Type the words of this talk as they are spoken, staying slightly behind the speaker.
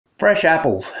Fresh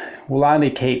apples will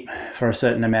only keep for a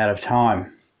certain amount of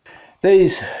time.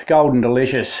 These Golden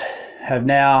Delicious have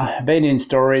now been in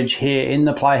storage here in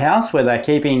the playhouse where they're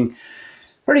keeping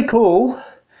pretty cool,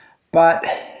 but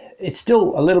it's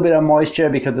still a little bit of moisture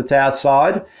because it's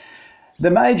outside. The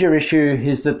major issue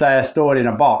is that they are stored in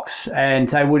a box and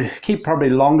they would keep probably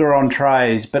longer on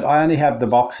trays, but I only have the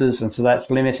boxes and so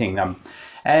that's limiting them.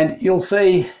 And you'll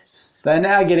see they're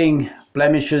now getting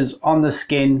blemishes on the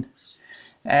skin,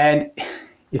 and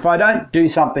if I don't do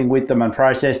something with them and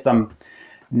process them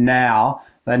now,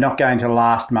 they're not going to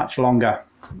last much longer.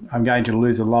 I'm going to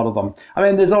lose a lot of them. I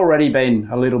mean, there's already been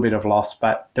a little bit of loss,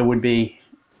 but there would be,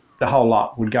 the whole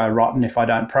lot would go rotten if I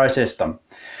don't process them.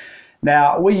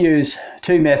 Now, we use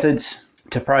two methods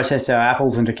to process our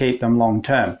apples and to keep them long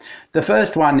term. The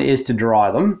first one is to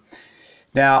dry them.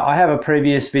 Now, I have a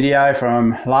previous video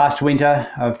from last winter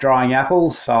of drying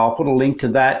apples, so I'll put a link to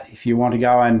that if you want to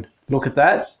go and look at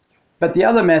that. But the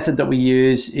other method that we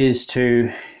use is to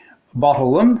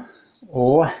bottle them,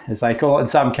 or as they call it in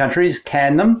some countries,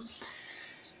 can them,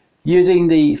 using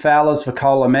the Fowlers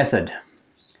Vacola method.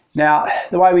 Now,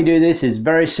 the way we do this is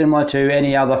very similar to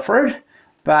any other fruit,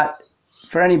 but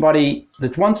for anybody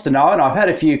that wants to know, and I've had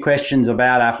a few questions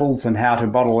about apples and how to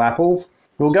bottle apples,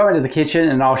 we'll go into the kitchen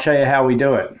and I'll show you how we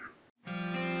do it.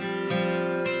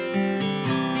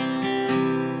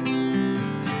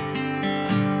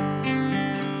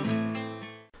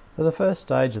 So the first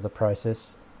stage of the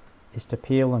process is to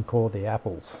peel and core the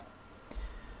apples.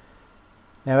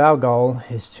 Now our goal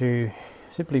is to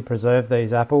simply preserve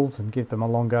these apples and give them a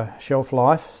longer shelf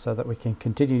life so that we can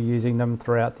continue using them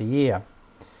throughout the year.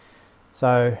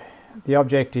 So the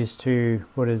object is to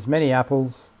put as many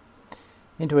apples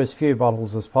into as few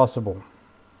bottles as possible.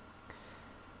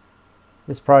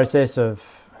 This process of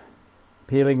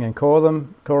peeling and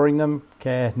coring them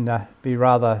can be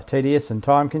rather tedious and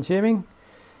time consuming,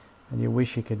 and you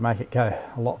wish you could make it go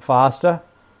a lot faster.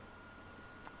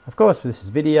 Of course, this is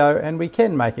video and we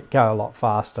can make it go a lot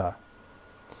faster.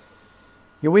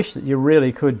 You wish that you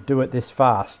really could do it this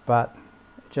fast, but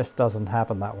it just doesn't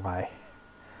happen that way.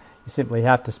 You simply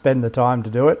have to spend the time to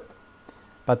do it,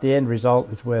 but the end result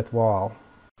is worthwhile.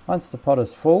 Once the pot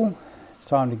is full, it's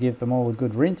time to give them all a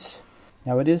good rinse.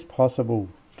 Now, it is possible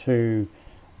to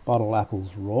bottle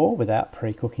apples raw without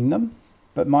pre-cooking them,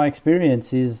 but my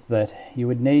experience is that you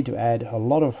would need to add a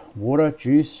lot of water,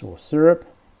 juice or syrup,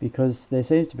 because there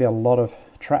seems to be a lot of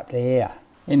trapped air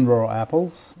in raw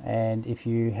apples, and if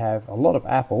you have a lot of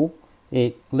apple,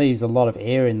 it leaves a lot of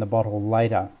air in the bottle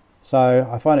later. So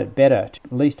I find it better to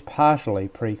at least partially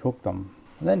pre-cook them.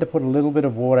 And then to put a little bit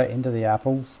of water into the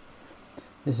apples.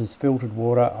 This is filtered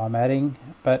water I'm adding,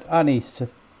 but only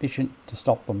sufficient to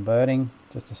stop them burning,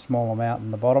 just a small amount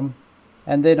in the bottom.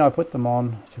 And then I put them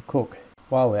on to cook.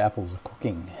 While the apples are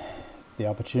cooking, it's the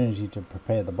opportunity to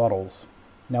prepare the bottles.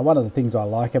 Now, one of the things I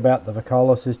like about the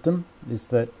Vacola system is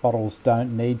that bottles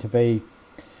don't need to be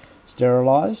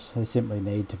sterilised. They simply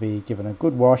need to be given a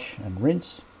good wash and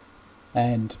rinse.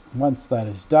 And once that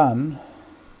is done,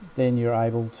 then you're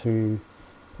able to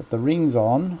put the rings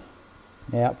on.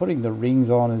 Now, putting the rings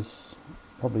on is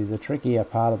probably the trickier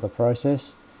part of the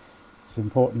process. It's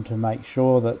important to make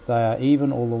sure that they are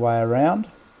even all the way around,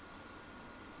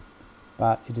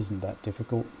 but it isn't that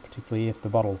difficult, particularly if the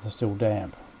bottles are still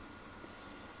damp.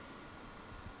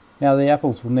 Now, the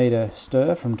apples will need a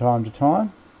stir from time to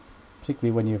time,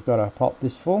 particularly when you've got a pot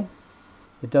this full.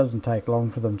 It doesn't take long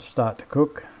for them to start to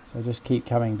cook, so just keep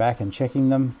coming back and checking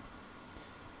them.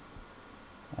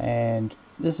 And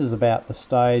this is about the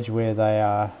stage where they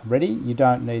are ready. You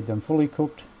don't need them fully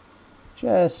cooked,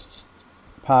 just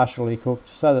partially cooked,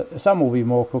 so that some will be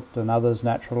more cooked than others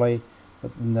naturally,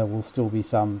 but then there will still be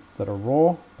some that are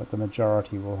raw, but the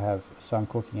majority will have some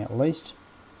cooking at least.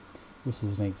 This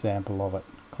is an example of it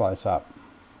close up.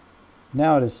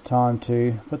 Now it is time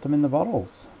to put them in the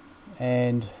bottles,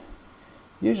 and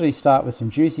usually start with some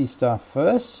juicy stuff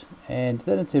first, and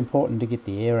then it's important to get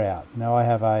the air out. Now, I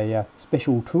have a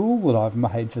special tool that I've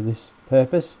made for this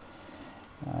purpose.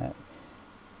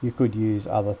 You could use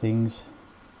other things,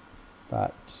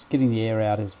 but just getting the air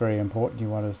out is very important. You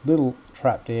want as little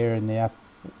trapped air in the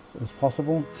apples as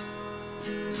possible.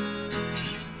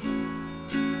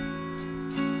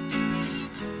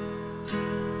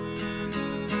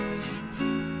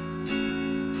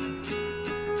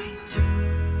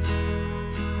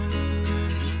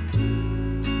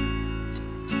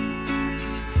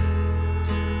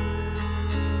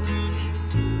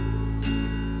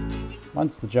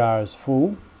 Once the jar is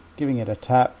full, giving it a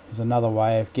tap is another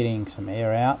way of getting some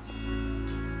air out.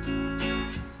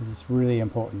 It's really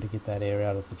important to get that air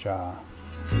out of the jar.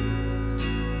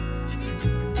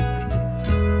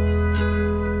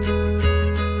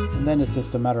 then it's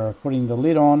just a matter of putting the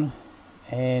lid on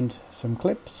and some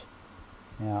clips.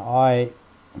 Now I,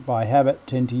 by habit,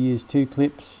 tend to use 2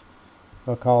 clips.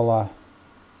 Vacola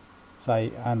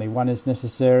say only 1 is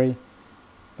necessary,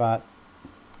 but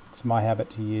it's my habit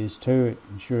to use 2. It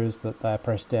ensures that they're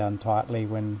pressed down tightly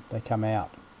when they come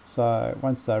out. So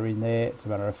once they're in there, it's a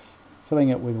matter of filling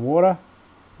it with water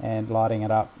and lighting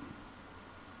it up.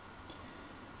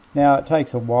 Now it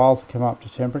takes a while to come up to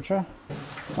temperature.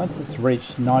 Once it's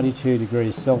reached 92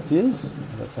 degrees Celsius,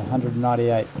 that's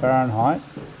 198 Fahrenheit,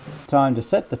 time to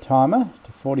set the timer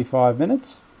to 45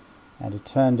 minutes and to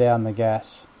turn down the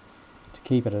gas to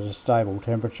keep it at a stable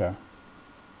temperature.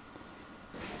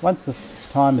 Once the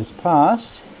time is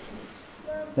passed,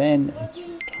 then it's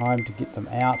time to get them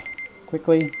out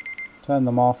quickly, turn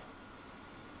them off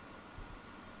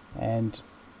and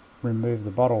remove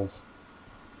the bottles.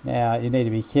 Now you need to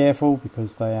be careful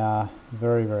because they are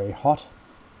very, very hot.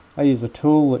 I use a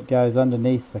tool that goes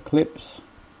underneath the clips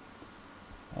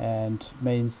and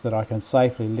means that I can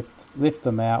safely lift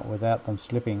them out without them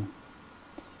slipping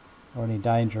or any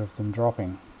danger of them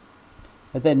dropping.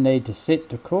 They then need to sit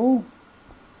to cool.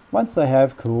 Once they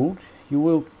have cooled, you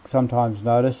will sometimes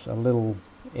notice a little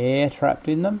air trapped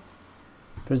in them.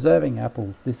 Preserving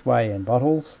apples this way in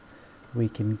bottles, we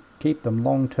can keep them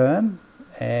long term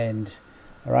and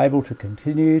are able to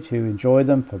continue to enjoy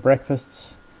them for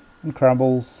breakfasts and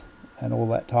crumbles and all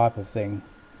that type of thing.